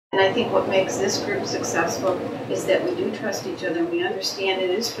And I think what makes this group successful is that we do trust each other and we understand it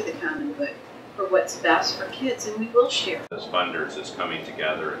is for the common good, for what's best for kids, and we will share. As funders is coming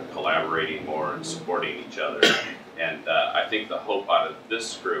together and collaborating more and supporting each other. And I think the hope out of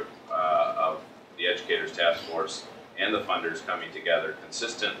this group of the Educators Task Force and the funders coming together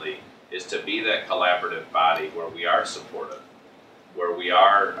consistently is to be that collaborative body where we are supportive, where we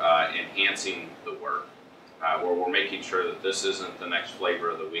are enhancing the work, where we're making sure that this isn't the next flavor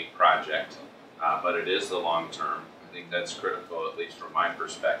of the week project, but it is the long term. I think that's critical, at least from my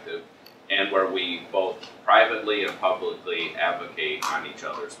perspective, and where we both privately and publicly advocate on each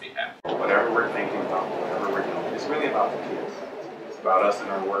other's behalf. Whatever we're thinking about, whatever we're doing, it's really about the kids. It's about us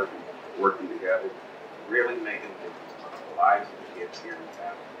and our work, working together, really making a difference in the lives of the kids here in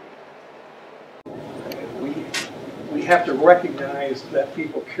town. We have to recognize that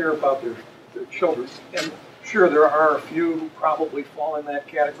people care about their children. And sure, there are a few who probably fall in that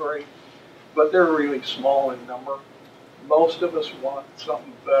category, but they're really small in number. Most of us want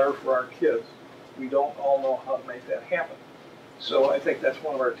something better for our kids. We don't all know how to make that happen. So I think that's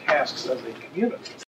one of our tasks as a community.